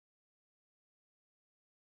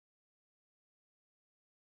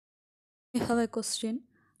I have a question.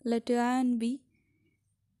 Let A and B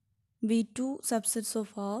be two subsets of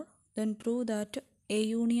R, then prove that A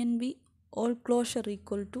union B all closure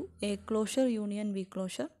equal to A closure union B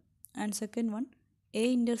closure. And second one,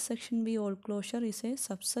 A intersection B all closure is a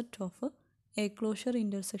subset of A closure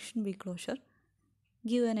intersection B closure.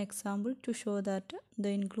 Give an example to show that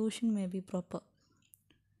the inclusion may be proper.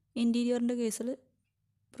 ഇൻറ്റീരിയറിൻ്റെ കേസിൽ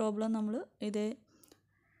problem നമ്മൾ ഇതേ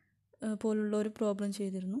പോലുള്ള ഒരു problem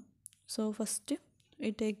ചെയ്തിരുന്നു. So first we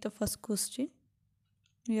take the first question.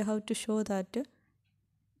 We have to show that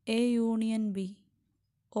A union B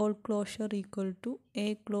all closure equal to A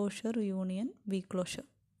closure union B closure.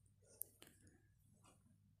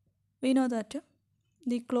 We know that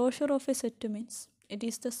the closure of a set means it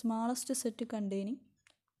is the smallest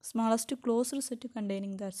closed set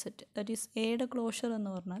containing that set. That is A യുടെ closure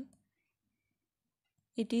എന്ന് പറഞ്ഞാൽ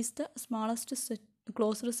it is the smallest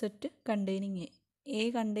closed set containing A. A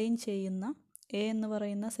contain ചെയ്യുന്ന A എന്ന്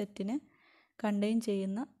പറയുന്ന സെറ്റിനെ contain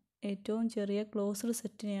ചെയ്യുന്ന ഏറ്റവും ചെറിയ ക്ലോസ്ഡ്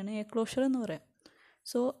സെറ്റിനെയാണ് എ ക്ലോഷർ എന്ന് പറയാം.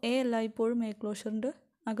 സോ എ എല്ലായ്പ്പോഴും A ക്ലോഷറിൻ്റെ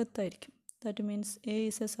അകത്തായിരിക്കും. That means A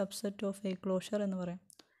is A subset of A closure എന്ന് പറയാം.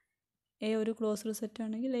 എ ഒരു ക്ലോസ്ഡ് സെറ്റ്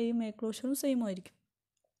ആണെങ്കിൽ എയും എ ക്ലോഷറും സെയിം ആയിരിക്കും.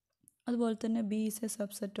 അതുപോലെ തന്നെ B is A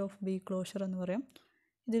subset of B closure എന്ന് പറയാം.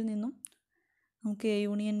 ഇതിൽ നിന്നും നമുക്ക് എ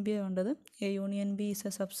യൂണിയൻ ബി വേണ്ടത്. A union B is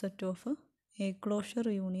A subset of A closure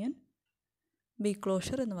union B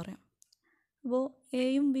closure എന്ന് പറയാം. അപ്പോൾ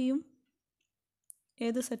എയും ബിയും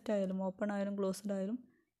ഏത് സെറ്റായാലും ഓപ്പൺ ആയാലും ക്ലോസ്ഡ് ആയാലും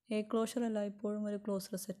എ ക്ലോഷർ എല്ലായ്പ്പോഴും ഒരു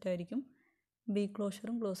ക്ലോസ്ഡ് സെറ്റായിരിക്കും. B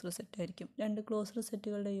ക്ലോഷറും closed സെറ്റായിരിക്കും. രണ്ട് ക്ലോസ്ഡ്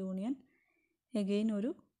സെറ്റുകളുടെ യൂണിയൻ എഗെയിൻ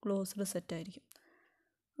ഒരു ക്ലോസ്ഡ് സെറ്റായിരിക്കും.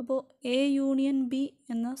 അപ്പോൾ എ യൂണിയൻ ബി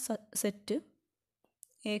എന്ന set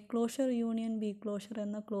A closure union B closure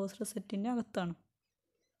എന്ന ക്ലോസ്ഡ് സെറ്റിൻ്റെ അകത്താണ്.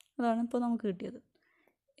 അതാണ് ഇപ്പോൾ നമുക്ക് കിട്ടിയത്.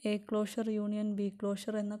 A closure union B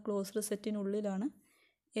closure എന്ന ക്ലോസ്ഡ് സെറ്റിനുള്ളിലാണ്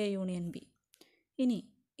എ യൂണിയൻ ബി. ഇനി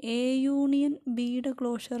എ യൂണിയൻ ബിയുടെ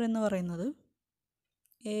ക്ലോഷർ എന്ന് പറയുന്നത്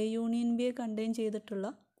എ യൂണിയൻ ബിയെ കണ്ടെയ്ൻ ചെയ്തിട്ടുള്ള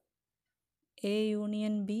എ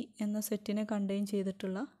യൂണിയൻ ബി എന്ന സെറ്റിനെ കണ്ടെയ്ൻ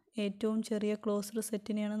ചെയ്തിട്ടുള്ള ഏറ്റവും ചെറിയ ക്ലോസ്ഡ്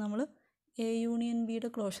സെറ്റിനെയാണ് നമ്മൾ എ യൂണിയൻ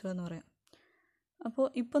ബിയുടെ ക്ലോഷർ എന്ന് പറയാം. അപ്പോൾ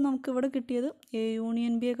ഇപ്പോൾ നമുക്കിവിടെ കിട്ടിയത് എ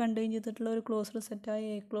യൂണിയൻ ബിയെ കണ്ടെയ്ൻ ചെയ്തിട്ടുള്ള ഒരു closed സെറ്റായ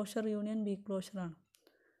A closure union B ക്ലോഷറാണ്.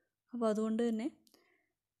 അപ്പോൾ അതുകൊണ്ട് തന്നെ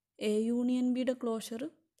എ യൂണിയൻ ബിയുടെ ക്ലോഷർ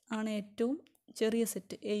ആണ് ഏറ്റവും ചെറിയ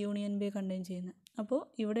സെറ്റ് എ യൂണിയൻ ബിയെ കണ്ടെയ്ൻ ചെയ്യുന്നത്. അപ്പോൾ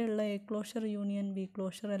ഇവിടെയുള്ള A closure union B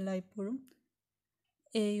closure എല്ലായ്പ്പോഴും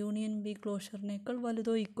എ യൂണിയൻ ബി ക്ലോഷറിനേക്കാൾ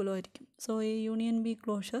വലുതോ ഈക്വലോ ആയിരിക്കും. So A union B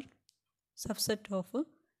closure subset of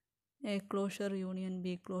A closure union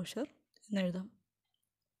B closure എന്നെഴുതാം.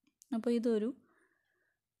 അപ്പോൾ ഇതൊരു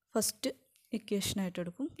ഫസ്റ്റ് ഇക്വേഷനായിട്ട്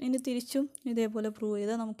എടുക്കും. ഇനി തിരിച്ചും ഇതേപോലെ പ്രൂവ്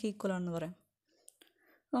ചെയ്താൽ നമുക്ക് ഈക്വൽ ആണെന്ന് പറയാം.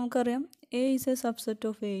 നമുക്കറിയാം A is A subset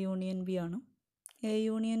of A union B ആണ്. A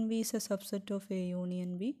union B is A subset of A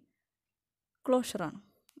union B ക്ലോഷറാണ്.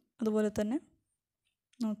 അതുപോലെ തന്നെ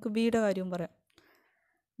നമുക്ക് ബിയുടെ കാര്യവും പറയാം.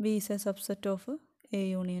 B is A subset of A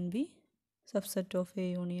union B, subset of A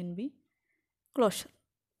union B closure.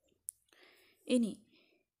 ഇനി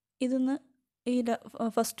ഇതിന്ന് ഈ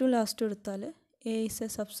ഫസ്റ്റും ലാസ്റ്റും എടുത്താൽ A is A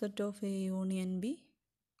subset of A union B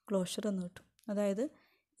closure എന്ന് കിട്ടും. അതായത്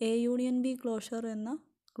എ യൂണിയൻ ബി ക്ലോഷർ എന്ന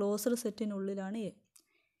ക്ലോസ്ഡ് സെറ്റിനുള്ളിലാണ് എ.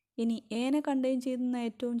 ഇനി എനെ കണ്ടെയ്ൻ ചെയ്യുന്ന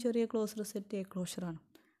ഏറ്റവും ചെറിയ ക്ലോസ്ഡ് സെറ്റ് എ ക്ലോഷറാണ്.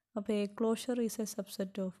 അപ്പോൾ A closure is A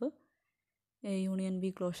subset of A union B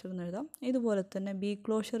closure എന്ന് എഴുതാം. ഇതുപോലെ തന്നെ B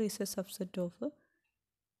closure is A subset of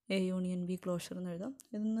A union B closure എന്ന് എഴുതാം.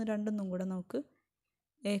 ഇതൊന്ന് രണ്ടൊന്നും കൂടെ നമുക്ക്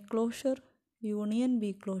A closure union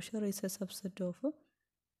B closure is A subset of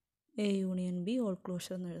A union B all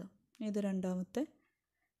closure എന്ന് എഴുതാം. ഇത് രണ്ടാമത്തെ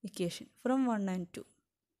ഇക്വേഷൻ ഫ്രം 1 and 2.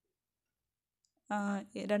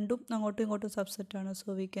 രണ്ടും അങ്ങോട്ടും ഇങ്ങോട്ടും സബ്സെറ്റാണ്. So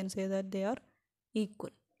we can say that they are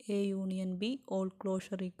equal. A union B all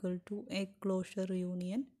closure equal to A closure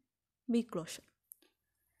union B closure.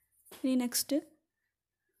 ഇനി next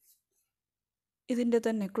ഇതിൻ്റെ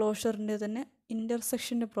തന്നെ ക്ലോഷറിൻ്റെ തന്നെ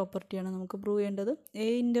ഇൻ്റർസെക്ഷൻ്റെ പ്രോപ്പർട്ടിയാണ് നമുക്ക് പ്രൂവ് ചെയ്യേണ്ടത്. A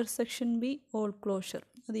intersection B all closure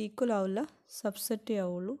അത് ഈക്വൽ ആവില്ല, സബ്സെറ്റേ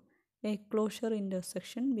ആവുള്ളൂ. A closure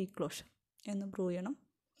intersection B closure എന്ന് പ്രൂവ് ചെയ്യണം.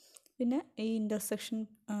 പിന്നെ ഈ ഇൻ്റർസെക്ഷൻ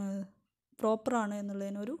പ്രോപ്പറാണ്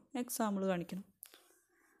എന്നുള്ളതിനൊരു എക്സാമ്പിൾ കാണിക്കണം.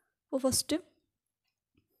 അപ്പോൾ first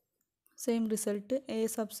same result A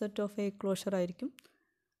subset of A closure ആയിരിക്കും.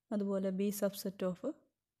 അതുപോലെ B subset of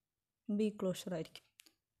B closure ആയിരിക്കും.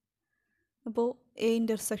 അപ്പോൾ A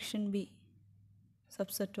intersection B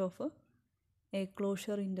subset of A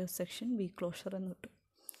closure intersection B closure എന്ന് കിട്ടും.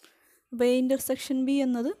 അപ്പോൾ എ ഇൻ്റർസെക്ഷൻ ബി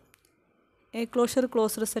എന്നത് എ ക്ലോഷർ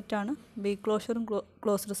ക്ലോസ്ഡ് സെറ്റാണ്, ബി ക്ലോഷറും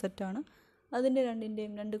ക്ലോസ്ഡ് സെറ്റാണ്. അതിൻ്റെ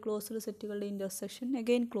രണ്ട് ക്ലോസ്ഡ് സെറ്റുകളുടെ ഇൻ്റർസെക്ഷൻ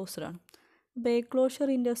അഗെയിൻ ക്ലോസ്ഡ് ആണ്. അപ്പോൾ A closure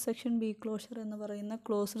intersection B closure എന്ന് പറയുന്ന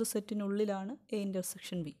ക്ലോസ്ഡ് സെറ്റിനുള്ളിലാണ് എ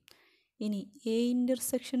ഇൻ്റർസെക്ഷൻ ബി. ഇനി എ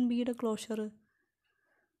ഇൻ്റർസെക്ഷൻ ബിയുടെ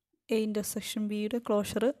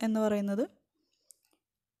ക്ലോഷർ എന്ന് പറയുന്നത്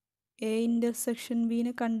എ ഇൻ്റർസെക്ഷൻ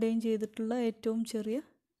ബിനെ കണ്ടെയ്ൻ ചെയ്തിട്ടുള്ള ഏറ്റവും ചെറിയ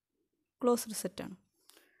ക്ലോസ്ഡ് സെറ്റാണ്.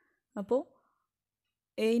 അപ്പോൾ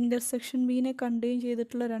എ ഇൻ്റർസെക്ഷൻ ബിനെ കണ്ടെയ്ൻ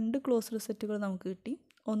ചെയ്തിട്ടുള്ള 2 ക്ലോസ്ഡ് സെറ്റുകൾ നമുക്ക് കിട്ടി.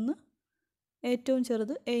 ഒന്ന് ഏറ്റവും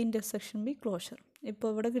ചെറുത് എ ഇൻ്റർസെക്ഷൻ ബി ക്ലോഷർ. ഇപ്പോൾ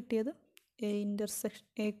ഇവിടെ കിട്ടിയത്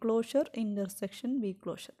A closure intersection B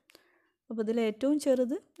closure. അപ്പോൾ ഇതിൽ ഏറ്റവും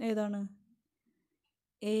ചെറുത് ഏതാണ്?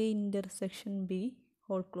 A intersection B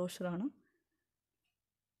whole ക്ലോഷറാണ്.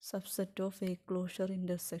 Subset of A closure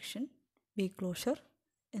intersection B closure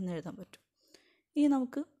എന്ന് എഴുതാൻ പറ്റും. ഇനി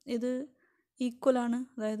നമുക്ക് ഇത് ഈക്വലാണ്,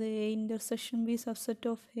 അതായത് A intersection B subset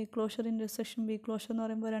of A closure intersection B closure എന്ന്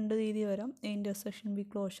പറയുമ്പോൾ 2 രീതി വരാം. A intersection B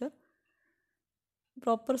closure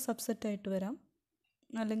proper സബ്സെറ്റായിട്ട് വരാം,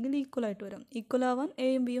 അല്ലെങ്കിൽ ഈക്വലായിട്ട് വരാം. ഈക്വൽ ആവാൻ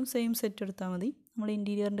എയും ബിയും സെയിം സെറ്റ് എടുത്താൽ മതി. നമ്മൾ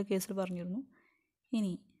ഇൻറ്റീരിയറിൻ്റെ കേസിൽ പറഞ്ഞിരുന്നു.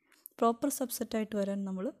 ഇനി പ്രോപ്പർ സബ്സെറ്റായിട്ട് വരാൻ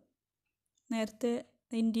നമ്മൾ നേരത്തെ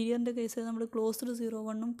ഇൻറ്റീരിയറിൻ്റെ കേസിൽ നമ്മൾ ക്ലോസ്ഡ്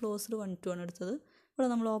 0-1 ക്ലോസ്ഡ് 1-2 ആണ് എടുത്തത്. ഇവിടെ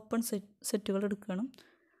നമ്മൾ ഓപ്പൺ സെറ്റുകൾ എടുക്കണം.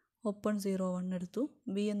 ഓപ്പൺ 0-1 എടുത്തു.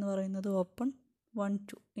 ബി എന്ന് പറയുന്നത് ഓപ്പൺ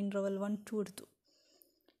 1-2 ഇൻ്റർവൽ 1-2 എടുത്തു.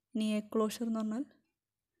 ഇനി എ ക്ലോഷർ എന്ന് പറഞ്ഞാൽ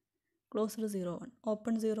ക്ലോസ്ഡ് 0-1.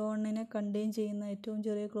 ഓപ്പൺ 0-1നെ കണ്ടെയ്ൻ ചെയ്യുന്ന ഏറ്റവും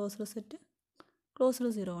ചെറിയ ക്ലോസ്ഡ് സെറ്റ് ക്ലോസ്ഡ്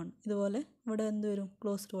 0-1. ഇതുപോലെ ഇവിടെ എന്ത് വരും?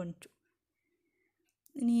 ക്ലോസ്ഡ് 1-2.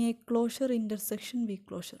 ഇനി A closure intersection B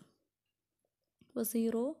closure. അപ്പോൾ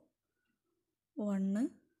 0-1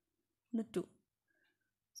 2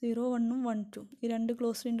 0-1 1-2 ഈ 2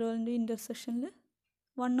 ക്ലോസ്ഡ് ഇൻ്റർവലിൻ്റെ ഇൻ്റർസെക്ഷനിൽ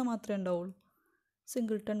 1 മാത്രമേ ഉണ്ടാവുള്ളൂ,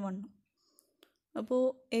 സിംഗിൾട്ടൺ 1. അപ്പോൾ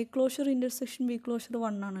A closure intersection B closure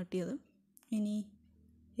 1 ആണ് കിട്ടിയത്. ഇനി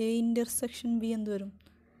എ ഇൻ്റർസെക്ഷൻ ബി എന്ത് വരും?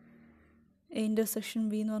 എ ഇൻ്റർസെക്ഷൻ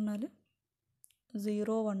ബി എന്ന് പറഞ്ഞാൽ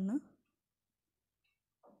 0-1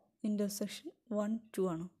 ഇൻ്റർസെക്ഷൻ 1-2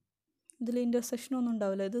 ആണ്. ഇതിൽ ഇൻ്റർസെക്ഷൻ ഒന്നും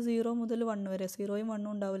ഉണ്ടാവില്ല. ഇത് 0 മുതൽ 1 വരെ, 0യും 1ഉം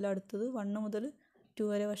ഉണ്ടാവില്ല. അടുത്തത് 1 മുതൽ 2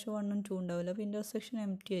 വരെ, പക്ഷേ 1ഉം 2ഉം ഉണ്ടാവില്ല. അപ്പോൾ ഇൻ്റർസെക്ഷൻ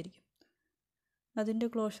എം ടി ആയിരിക്കും. അതിൻ്റെ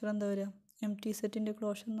ക്ലോഷർ എന്താ വരിക? എം ടി സെറ്റിൻ്റെ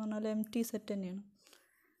ക്ലോഷർ എന്ന് പറഞ്ഞാൽ എം ടി സെറ്റ് തന്നെയാണ്.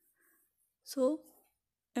 സോ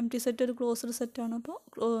എം ടി സെറ്റ് ഒരു ക്ലോസ്ഡ് സെറ്റാണ്. അപ്പോൾ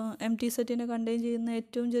എം ടി സെറ്റിനെ കണ്ടെയ്ൻ ചെയ്യുന്ന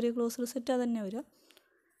ഏറ്റവും ചെറിയ ക്ലോസ്ഡ് സെറ്റ് അത് തന്നെ വരിക.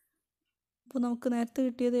 അപ്പോൾ നമുക്ക് നേരത്തെ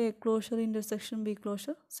കിട്ടിയത് A closure intersection B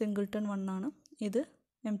closure singleton 1 ആണ്. ഇത്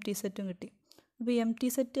എം ടി സെറ്റും കിട്ടി. അപ്പോൾ എം ടി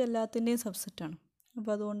സെറ്റ് എല്ലാത്തിൻ്റെയും സബ്സെറ്റാണ്.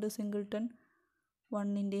 അപ്പോൾ അതുകൊണ്ട് സിംഗിൾട്ടൺ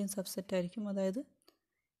 1ൻ്റെയും സബ്സെറ്റ് ആയിരിക്കും. അതായത്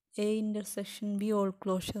A intersection B whole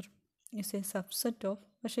closure is A subset of,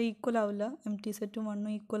 പക്ഷേ ഈക്വൽ ആവില്ല. എം ടി സെറ്റും 1ഉം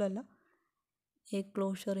ഈക്വൽ അല്ല. A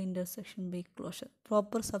closure intersection B closure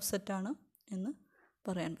proper സബ്സെറ്റാണ് എന്ന്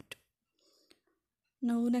പറയാൻ പറ്റും.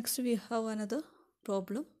 Now next we have another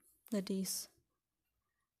problem, that is,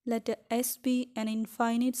 let S be an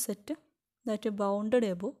infinite set that is bounded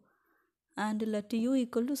above and let U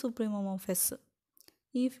equal to supremum of S.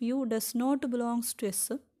 If U does not belongs to S,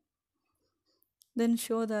 then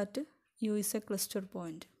show that U is a cluster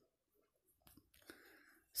point.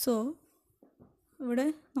 So ഇവിടെ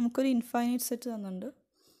നമുക്കൊരു infinite set തന്നിട്ടുണ്ട്,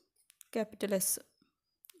 capital S.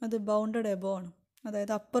 അത് bounded above ആണ്,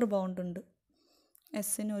 അതായത് upper bound ഉണ്ട്.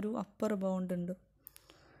 എസ്സിനൊരു upper bound ഉണ്ട്.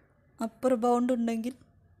 Upper bound ഉണ്ടെങ്കിൽ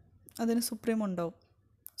അതിന് സുപ്രീമം ഉണ്ടാവും.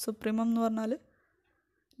 സുപ്രീമം എന്ന് പറഞ്ഞാൽ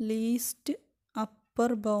ലീസ്റ്റ്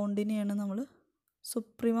അപ്പർ ബൗണ്ടിനെയാണ് നമ്മൾ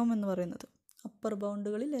സുപ്രീമം എന്ന് പറയുന്നത്. അപ്പർ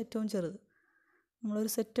ബൗണ്ടുകളിൽ ഏറ്റവും ചെറുത്.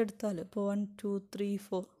 നമ്മളൊരു സെറ്റ് എടുത്താൽ ഇപ്പോൾ 1 2 3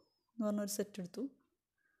 4 എന്ന് പറഞ്ഞൊരു സെറ്റ് എടുത്തു.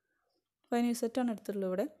 ഫൈനൈറ്റ് സെറ്റാണ് എടുത്തിട്ടുള്ളത്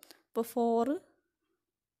ഇവിടെ. അപ്പോൾ 4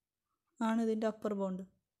 ആണ് ഇതിൻ്റെ അപ്പർ ബൗണ്ട്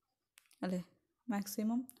അല്ലേ.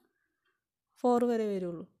 മാക്സിമം 4 വരെ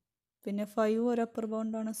വരുള്ളൂ. പിന്നെ 5 ഒരു അപ്പർ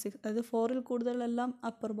ബൗണ്ടാണ്. 6, അതായത് 4ൽ കൂടുതലെല്ലാം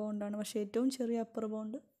അപ്പർ ബൗണ്ടാണ്. പക്ഷേ ഏറ്റവും ചെറിയ അപ്പർ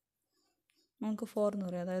ബൗണ്ട് നമുക്ക് 4 എന്ന്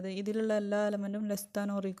പറയാം. അതായത് ഇതിലുള്ള എല്ലാ എലമെൻറ്റും less than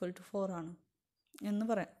or equal to 4 ആണ് എന്ന്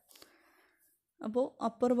പറയാം. അപ്പോൾ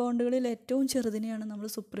അപ്പർ ബൗണ്ടുകളിൽ ഏറ്റവും ചെറുതിനെയാണ് നമ്മൾ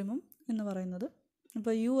സുപ്രീമം എന്ന് പറയുന്നത്.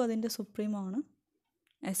 അപ്പോൾ യു അതിൻ്റെ സുപ്രീമമാണ്,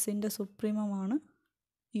 എസിൻ്റെ സുപ്രീമമാണ്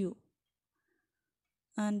യു.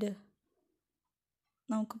 ആൻഡ്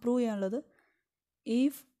നമുക്ക് പ്രൂവ് ചെയ്യാനുള്ളത്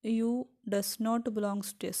if you does not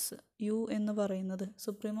belongs to S. U എന്ന് പറയുന്നത്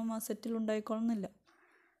സുപ്രീമം ആ സെറ്റിൽ ഉണ്ടായിക്കൊള്ളുന്നില്ല.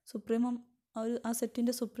 സുപ്രീമം ആ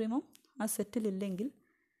സെറ്റിൻ്റെ സുപ്രീമം ആ സെറ്റിലില്ലെങ്കിൽ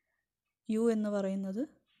യു എന്ന് പറയുന്നത്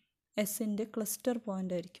എസിൻ്റെ ക്ലസ്റ്റർ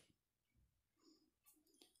പോയിൻ്റ് ആയിരിക്കും.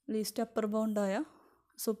 ലീസ്റ്റ് അപ്പർ ബൗണ്ടായ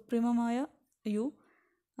സുപ്രീമമായ യു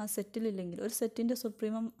ആ സെറ്റിലില്ലെങ്കിൽ, ഒരു സെറ്റിൻ്റെ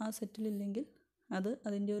സുപ്രീമം ആ സെറ്റിലില്ലെങ്കിൽ അത്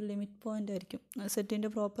അതിൻ്റെ ഒരു ലിമിറ്റ് പോയിൻ്റ് ആയിരിക്കും. സെറ്റിൻ്റെ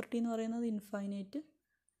പ്രോപ്പർട്ടി എന്ന് പറയുന്നത് ഇൻഫൈനൈറ്റ്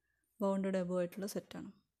ബൗണ്ടഡ് എബോ ആയിട്ടുള്ള സെറ്റാണ്.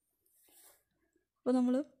 അപ്പോൾ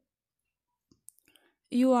നമ്മൾ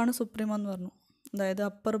യു ആണ് സുപ്രീമം എന്ന് പറഞ്ഞു, അതായത്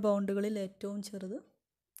അപ്പർ ബൗണ്ടുകളിൽ ഏറ്റവും ചെറുത്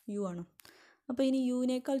യു ആണ്. അപ്പോൾ ഇനി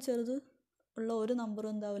യുവിനേക്കാൾ ചെറുത് ഉള്ള ഒരു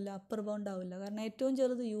നമ്പറും എന്താവില്ല, അപ്പർ ബൗണ്ട് ആവില്ല. കാരണം ഏറ്റവും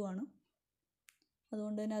ചെറുത് യു ആണ്.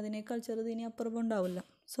 അതുകൊണ്ട് തന്നെ അതിനേക്കാൾ ചെറുത് ഇനി അപ്പർ ബൗണ്ട് ആവില്ല.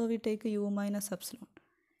 So we take you minus epsilon.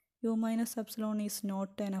 U minus epsilon is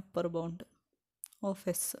not an upper bound of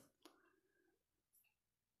S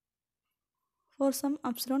for some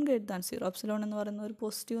epsilon greater than 0. Epsilon എന്ന് പറയുന്ന ഒരു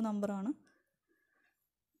പോസിറ്റീവ് നമ്പറാണ്.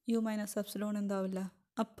 U minus epsilon എന്താവില്ല,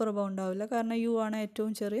 upper bound ആവില്ല, കാരണം യു ആണ്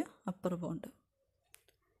ഏറ്റവും ചെറിയ upper bound.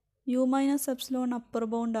 U minus epsilon upper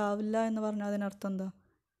bound ആവില്ല എന്ന് പറഞ്ഞാൽ അതിനർത്ഥം എന്താ?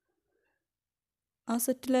 ആ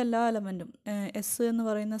സെറ്റിലെ എല്ലാ എലമെൻറ്റും, എസ് എന്ന്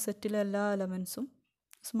പറയുന്ന സെറ്റിലെ എല്ലാ എലമെൻസും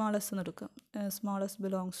സ്മാൾ എസ് എന്ന് എടുക്കാം. Small S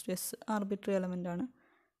belongs to S, arbitrary എലമെൻ്റാണ്.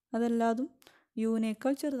 അതെല്ലാതും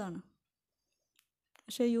യുവിനേക്കാൾ ചെറുതാണ്.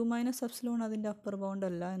 പക്ഷേ യു മൈനസ് എപ്സിലോൺ അതിൻ്റെ അപ്പർ ബൗണ്ട്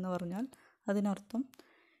അല്ല എന്ന് പറഞ്ഞാൽ അതിനർത്ഥം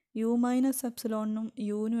യു മൈനസ് എപ്സിലോണിനും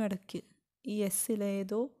യുവിനും ഇടയ്ക്ക് ഈ എസ്സിലെ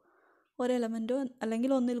ഏതോ ഒരു എലമെൻറ്റോ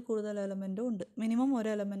അല്ലെങ്കിൽ ഒന്നിൽ കൂടുതൽ എലമെൻറ്റോ ഉണ്ട്. മിനിമം ഒരു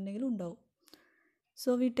എലമെൻറ്റെങ്കിലും ഉണ്ടാവും. So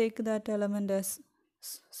we take that element as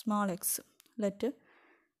small X. Let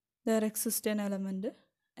there exists an element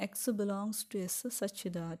x belongs to s such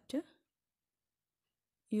that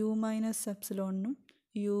u minus എപ്സിലോണിനും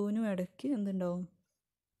യുവിനും ഇടയ്ക്ക് എന്തുണ്ടാവും?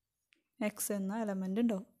 എക്സ് എന്ന എലമെൻ്റ്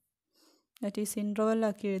ഉണ്ടാവും. ദാറ്റ് ഈസ്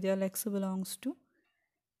ഇൻ്റർവെല്ലാക്കി എഴുതിയാൽ X belongs to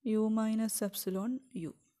you minus epsilon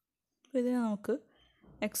U. അപ്പോൾ ഇതിനെ നമുക്ക്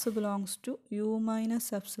X belongs to you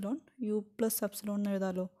minus epsilon U plus epsilon എന്ന്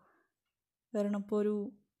എഴുതാമല്ലോ. കാരണം ഇപ്പോൾ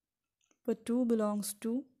 2 ബിലോങ്സ്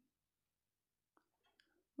ടു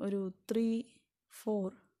ഒരു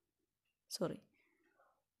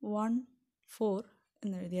 1 4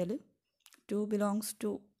 എന്നെഴുതിയാൽ 2 ബിലോങ്സ്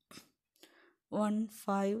ടു 1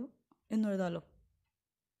 5 എന്നെഴുതാമല്ലോ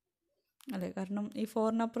അല്ലേ? കാരണം ഈ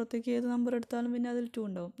 4-നപ്പുറത്തേക്ക് ഏത് നമ്പർ എടുത്താലും പിന്നെ അതിൽ 2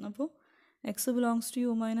 ഉണ്ടാവും. അപ്പോൾ X belongs to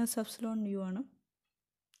you minus epsilon U ആണ്.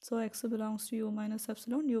 So X belongs to you minus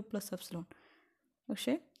epsilon U plus epsilon.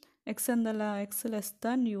 പക്ഷേ എക്സ് എന്തല്ല, എക്സ് ലെസ്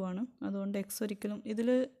ദാൻ യു ആണ്. അതുകൊണ്ട് എക്സ് ഒരിക്കലും ഇതിൽ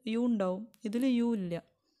യു ഉണ്ടാവും, ഇതിൽ യു ഇല്ല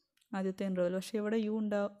ആദ്യത്തെ ഇൻ്റർവെൽ. പക്ഷേ ഇവിടെ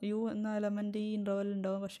യു എന്ന എലമെൻറ്റ് ഈ ഇൻ്റർവെൽ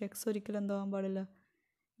ഉണ്ടാവും. പക്ഷേ എക്സ് ഒരിക്കലും എന്താവാൻ പാടില്ല,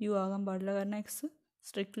 യു ആകാൻ പാടില്ല, കാരണം X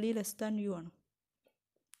strictly less than you ആണ്.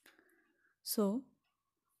 സോ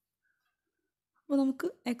അപ്പോൾ നമുക്ക്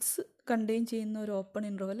എക്സ് കണ്ടെയ്ൻ ചെയ്യുന്ന ഒരു ഓപ്പൺ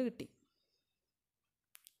ഇൻ്റർവെൽ കിട്ടി.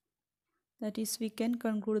 That is we can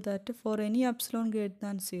conclude that for any epsilon greater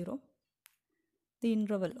than 0 the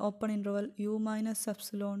interval, open interval U minus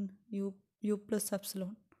epsilon U plus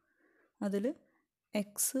epsilon, അതിൽ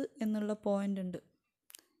X എന്നുള്ള point ഉണ്ട്.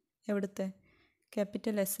 എവിടുത്തെ?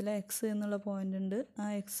 ക്യാപിറ്റൽ എസ്സിലെ എക്സ് എന്നുള്ള പോയിൻ്റ് ഉണ്ട്. ആ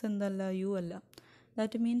എക്സ് എന്തല്ല, യു അല്ല.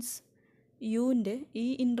 ദാറ്റ് മീൻസ് യുവിൻ്റെ ഈ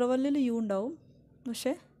ഇൻ്റർവെല്ലിൽ യു ഉണ്ടാവും.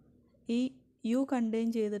 പക്ഷേ ഈ യു കണ്ടെയ്ൻ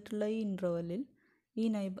ചെയ്തിട്ടുള്ള ഈ ഇൻ്റർവെല്ലിൽ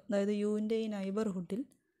അതായത് യുവിൻ്റെ ഈ നൈബർഹുഡിൽ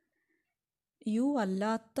യു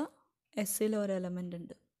അല്ലാത്ത എസ്സിലെ ഒരു എലമെൻ്റ്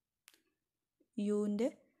ഉണ്ട്. യുവിൻ്റെ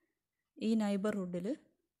ഈ നൈബർഹുഡിൽ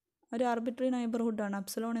ഒരു ആർബിട്രറി നൈബർഹുഡാണ്.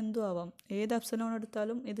 എപ്സിലോൺ എന്തും ആവാം, ഏത് എപ്സിലോൺ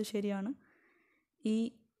എടുത്താലും ഇത് ശരിയാണ്. ഈ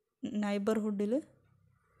നൈബർഹുഡിൽ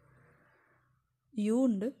യു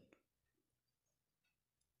ഉണ്ട്.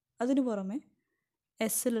 അതിന് പുറമെ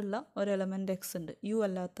എസ്സിലുള്ള ഒരു എലമെൻറ്റ് എക്സ് ഉണ്ട്. യു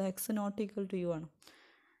അല്ലാത്ത, X not equal to you ആണ്.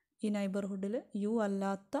 ഈ നൈബർഹുഡിൽ യു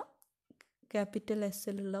അല്ലാത്ത ക്യാപിറ്റൽ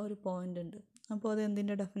എസ്സിലുള്ള ഒരു പോയിൻ്റ് ഉണ്ട്. അപ്പോൾ അത്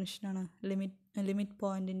എന്തിൻ്റെ ഡെഫിനിഷനാണ്? ലിമിറ്റ്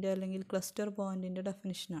പോയിൻറ്റിൻ്റെ അല്ലെങ്കിൽ ക്ലസ്റ്റർ പോയിൻറ്റിൻ്റെ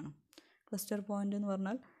ഡെഫിനിഷനാണ്. ക്ലസ്റ്റർ പോയിൻ്റ് എന്ന്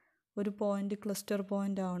പറഞ്ഞാൽ ഒരു പോയിൻ്റ് ക്ലസ്റ്റർ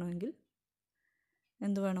പോയിൻ്റ് ആവണമെങ്കിൽ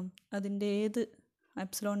എന്ത് വേണം? അതിൻ്റെ ഏത്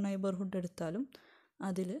എപ്സിലോൺ നൈബർഹുഡ് എടുത്താലും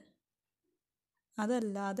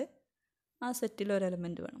അതല്ലാതെ ആ സെറ്റിൽ ഒരു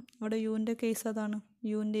എലമെൻറ്റ് വേണം. ഇവിടെ യുവിൻ്റെ കേസ് അതാണ്.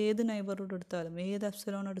 യുവിൻ്റെ ഏത് നൈബർഹുഡ് എടുത്താലും, ഏത്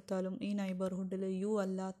എപ്സിലോൺ എടുത്താലും ഈ നൈബർഹുഡിൽ യു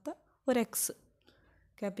അല്ലാത്ത ഒരു എക്സ്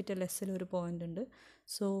ക്യാപിറ്റൽ എസ്സിൽ ഒരു പോയിൻ്റ് ഉണ്ട്.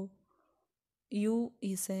 So you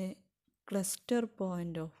is A cluster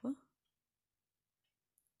point of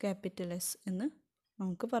capital S എന്ന്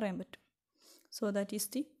നമുക്ക് പറയാൻ പറ്റും. So that is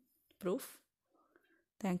the proof.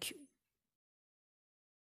 Thank you.